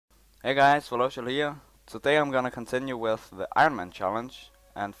Hey guys, Walocial here. Today I'm gonna continue with the Ironman challenge,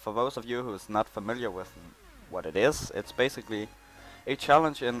 and for those of you who's not familiar with what it is, it's basically a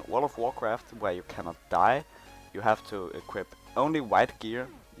challenge in World of Warcraft where you cannot die. You have to equip only white gear,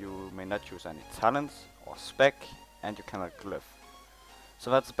 you may not choose any talents or spec, and you cannot glyph. So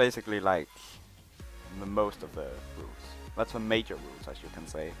that's basically like the most of the rules. That's the major rules, as you can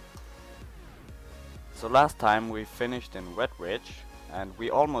say. So last time we finished in Red Ridge, and we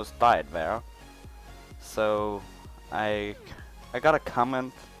almost died there. So I got a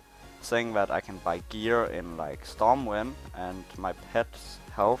comment saying that I can buy gear in like Stormwind, and my pet's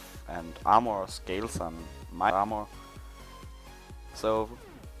health and armor scales on my armor. So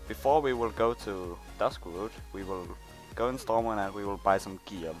before we will go to Duskwood, we will go in Stormwind and we will buy some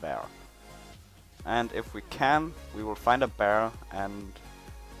gear there. And if we can, we will find a bear, and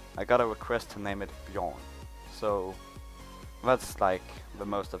I got a request to name it Bjorn. So that's like the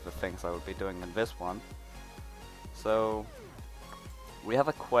most of the things I will be doing in this one. So we have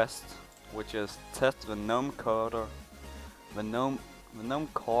a quest which is test the gnome quarter, the gnome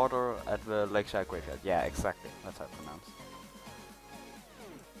quarter at the Lakeside Graveyard. Yeah, exactly. That's how it's pronounced.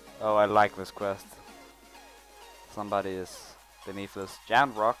 Oh, I like this quest. Somebody is beneath this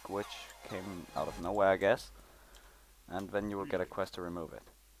giant rock, which came out of nowhere, I guess. And then you will get a quest to remove it.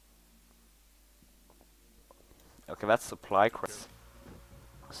 Okay, that's supply quest.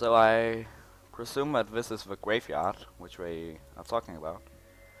 So I presume that this is the graveyard, which we are talking about.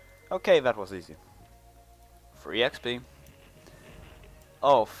 Okay, that was easy. Free XP.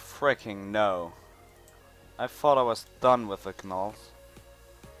 Oh, freaking no. I thought I was done with the gnolls.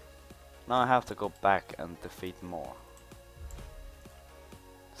 Now I have to go back and defeat more.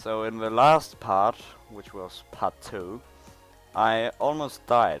 So in the last part, which was part 2, I almost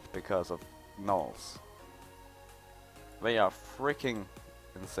died because of gnolls. They are freaking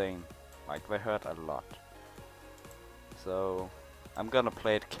insane. Like, they hurt a lot. So I'm gonna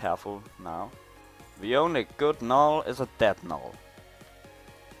play it careful now. The only good gnoll is a dead gnoll.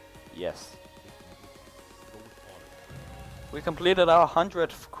 Yes. We completed our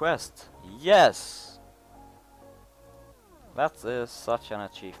 100th quest. Yes! That is such an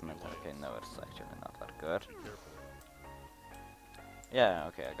achievement. Okay, no, it's actually not that good. Yeah,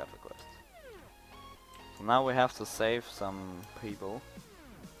 okay, I got the quest. So now we have to save some people.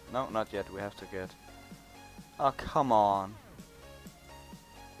 No, not yet. We have to get... Oh, come on.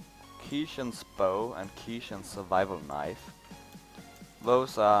 Keishan's bow and Keishan's survival knife.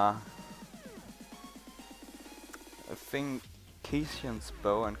 Those are... I think Keishan's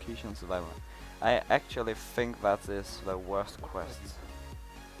bow and Keishan's survival knife. I actually think that is the worst quest.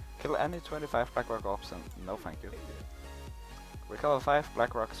 Kill any 25 Blackrock orbs and... No, thank you. Recover 5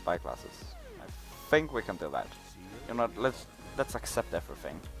 Blackrock spyglasses. I think we can do that. You know, let's accept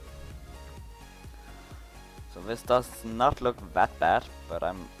everything. So this does not look that bad, but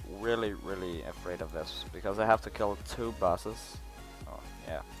I'm really afraid of this because I have to kill 2 bosses. Oh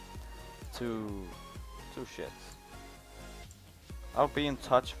yeah, two shits. I'll be in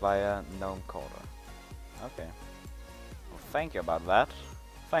touch via gnome quarter. Okay. Well, thank you about that.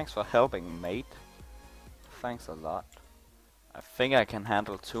 Thanks for helping, mate. Thanks a lot. I think I can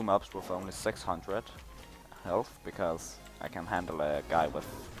handle 2 mobs with only 600 health because I can handle a guy with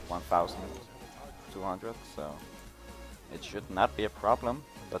 1200, so it should not be a problem.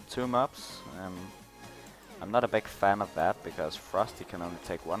 But 2 mobs, I'm not a big fan of that because Frosty can only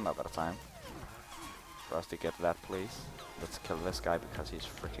take 1 mob at a time. Frosty, get that please. Let's kill this guy because he's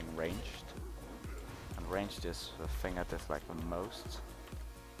freaking ranged. And ranged is the thing I dislike the most.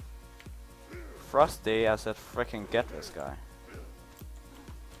 Frosty, I said freaking get this guy.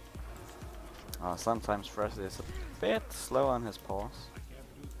 Sometimes Frosty is a bit slow on his paws.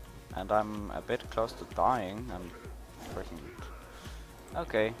 And I'm a bit close to dying. I'm freaking...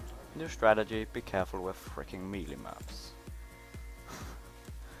 Okay, new strategy, be careful with freaking melee mobs.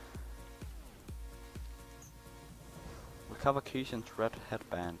 Recover Keishan's red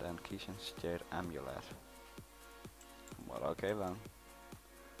headband and Keishan's jade amulet. Well, okay then.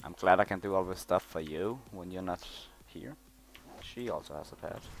 I'm glad I can do all this stuff for you when you're not here. She also has a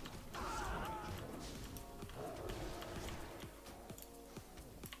pet.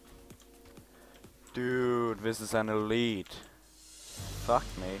 Dude, this is an elite. Fuck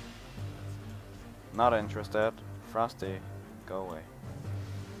me. Not interested. Frosty, go away.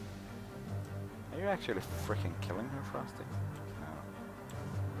 Are you actually freaking killing her, Frosty? No.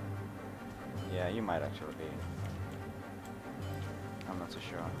 Yeah, you might actually be. I'm not so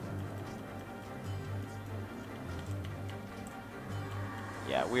sure.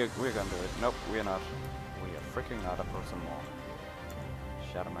 Yeah, we're gonna do it. Nope, we're not. We are freaking not. I'll pull some more.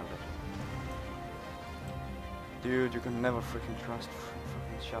 Shadow melted. Dude, you can never freaking trust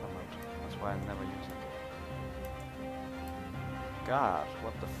freaking Shadow melt. That's why I never use it. God,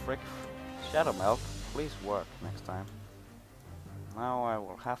 what the frick? Shadow melt, please work next time. Now I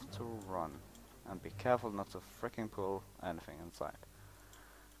will have to run. And be careful not to freaking pull anything inside.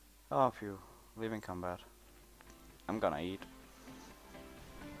 Oh, phew. Leaving combat. I'm gonna eat.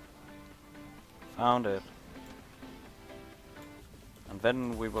 Found it. And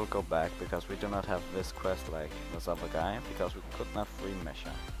then we will go back because we do not have this quest like this other guy because we could not free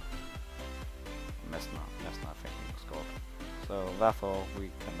Mesha. Mesna, I think it was called. So therefore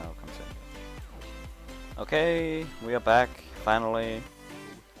we can now continue. Okay, we are back finally.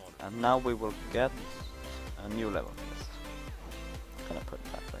 And now we will get a new level. Yes. Gonna put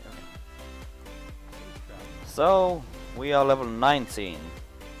it that way, okay. So we are level 19.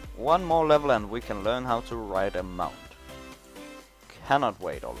 One more level and we can learn how to ride a mount. Cannot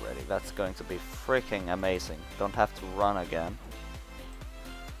wait already. That's going to be freaking amazing. Don't have to run again.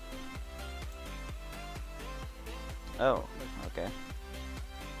 Oh, okay.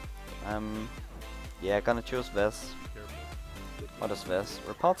 Yeah, gonna choose this. What is this?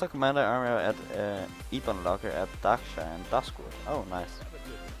 Report to commander area at Ebon Locker at Darkshire and Duskwood. Oh, nice.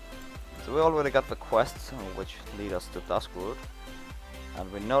 So we already got the quests which lead us to Duskwood.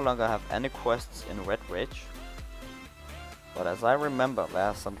 And we no longer have any quests in Red Ridge. But as I remember, there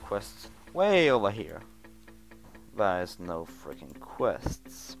are some quests way over here. There is no freaking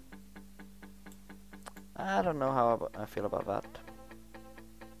quests. I don't know how I feel about that.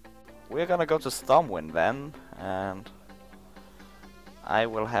 We're gonna go to Stormwind then, and I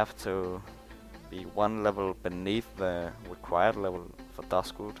will have to be one level beneath the required level for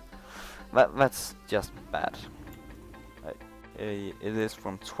Duskwood. That's just bad. It is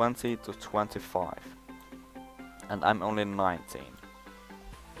from 20 to 25. And I'm only 19.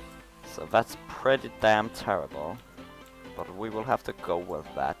 So that's pretty damn terrible. But we will have to go with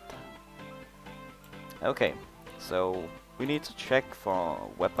that. Okay, so we need to check for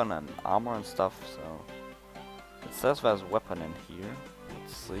weapon and armor and stuff, so it says there's a weapon in here.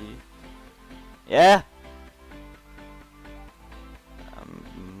 Let's see. Yeah!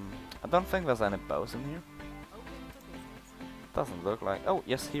 I don't think there's any bows in here. Doesn't look like. Oh,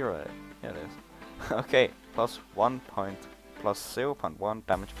 yes, here it is. Okay, plus 0.1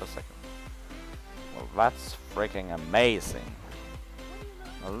 damage per second. Well, that's freaking amazing.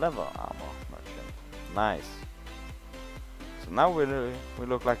 A leather armor merchant. Nice. So now we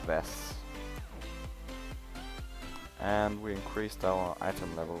look like this. And we increased our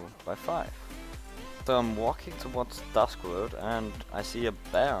item level by 5. So I'm walking towards Duskwood and I see a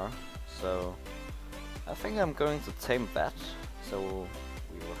bear. So I think I'm going to tame that. So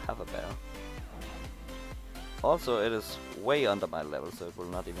we will have a bear. Also, it is way under my level, so it will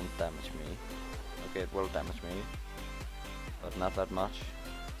not even damage me. Okay, it will damage me, but not that much,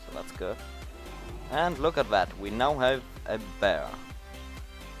 so that's good. And look at that, we now have a bear.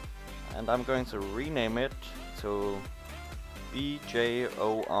 And I'm going to rename it to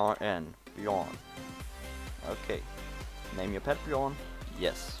Bjorn, Bjorn. Okay, name your pet Bjorn?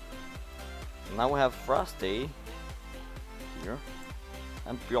 Yes. So now we have Frosty here,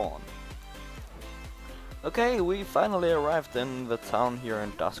 and Bjorn. Okay, we finally arrived in the town here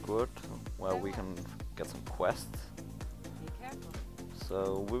in Duskwood, where we can get some quests.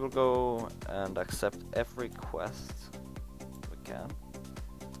 So we will go and accept every quest we can.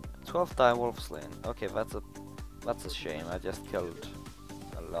 12 direwolf slain. Okay, that's a shame. I just killed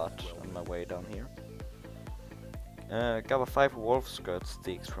a lot on my way down here. Gather 5 wolf skirt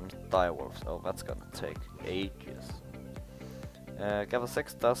sticks from direwolves. Oh, that's gonna take ages. Gather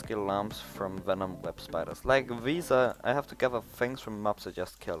 6 dusky lamps from venom web spiders. Like these I have to gather things from mobs I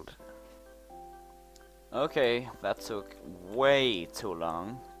just killed. Okay, that took way too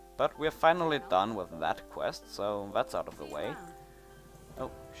long. But we're finally done with that quest, so that's out of the way. Oh,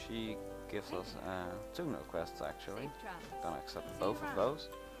 she gives us 2 new quests actually. Gonna accept both of those.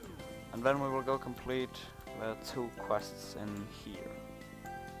 And then we will go complete the 2 quests in here.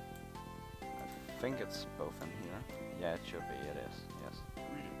 I think it's both in here. Yeah, it should be, it is, yes.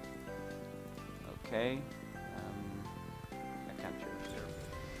 Okay, I can't choose here.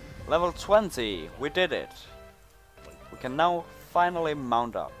 Level 20, we did it! We can now finally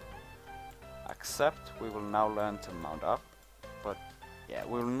mount up. Except we will now learn to mount up. But yeah,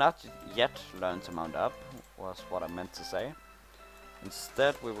 we will not yet learn to mount up, was what I meant to say.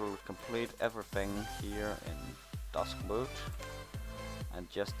 Instead we will complete everything here in Duskwood. And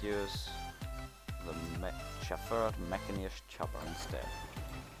just use the chauffeured mechanist chopper instead.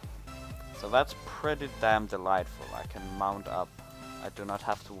 So that's pretty damn delightful. I can mount up I do not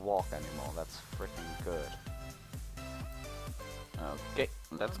have to walk anymore. That's freaking good. Okay,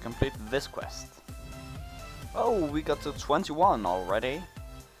 let's complete this quest. Oh, we got to 21 already.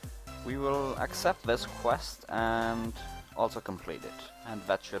 We will accept this quest and also complete it. And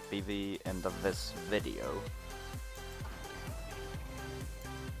that should be the end of this video.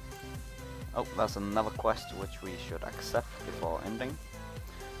 Oh, there's another quest which we should accept before ending.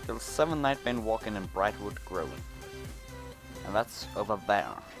 Kill 7 Nightbane walking in Brightwood Grove. And that's over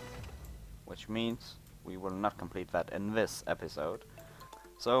there. Which means we will not complete that in this episode.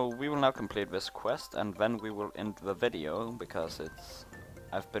 So we will now complete this quest and then we will end the video because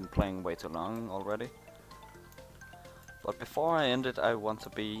I've been playing way too long already. But before I end it, I want to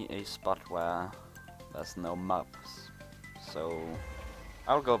be a spot where there's no mobs. So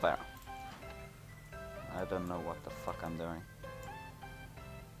I'll go there. I don't know what the fuck I'm doing.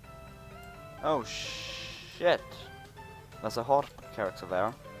 Oh shit! There's a horde character there.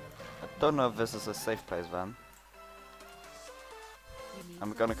 I don't know if this is a safe place then.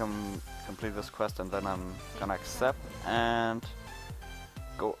 I'm gonna complete this quest and then I'm gonna accept and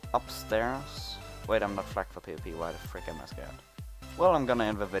go upstairs. Wait, I'm not flagged for PvP, why the frick am I scared? Well, I'm gonna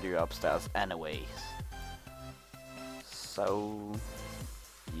end the video upstairs anyways. So,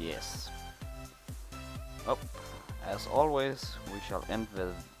 yes. Oh, as always, we shall end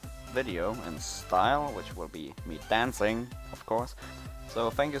the video in style, which will be me dancing, of course. So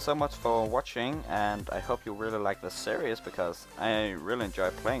thank you so much for watching, and I hope you really like this series, because I really enjoy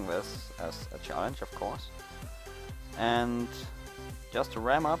playing this as a challenge, of course. And just to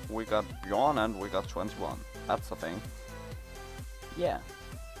ram up, we got Bjorn and we got 21. That's the thing. Yeah.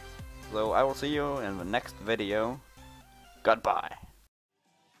 So I will see you in the next video. Goodbye.